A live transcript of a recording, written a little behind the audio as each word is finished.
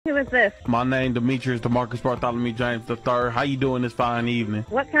Who is this? My name Demetrius DeMarcus Bartholomew James III. How you doing this fine evening?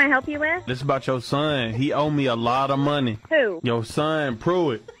 What can I help you with? This is about your son. He owe me a lot of money. Who? Your son,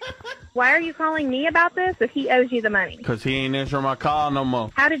 Pruitt. Why are you calling me about this if he owes you the money? Because he ain't answering my call no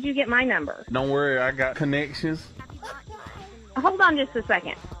more. How did you get my number? Don't worry, I got connections. Hold on just a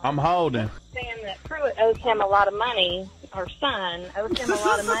second. I'm holding. Saying that Pruitt owes him a lot of money. Our son owes him a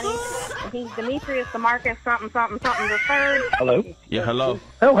lot of money. And he's Demetrius DeMarcus something the third. Hello? Yeah, hello.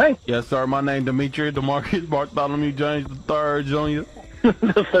 Oh, hey. Yes, sir. My name Demetrius DeMarcus Bartholomew James III, Jr.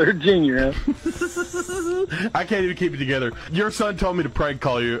 The third junior, huh? I can't even keep it together. Your son told me to prank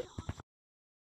call you.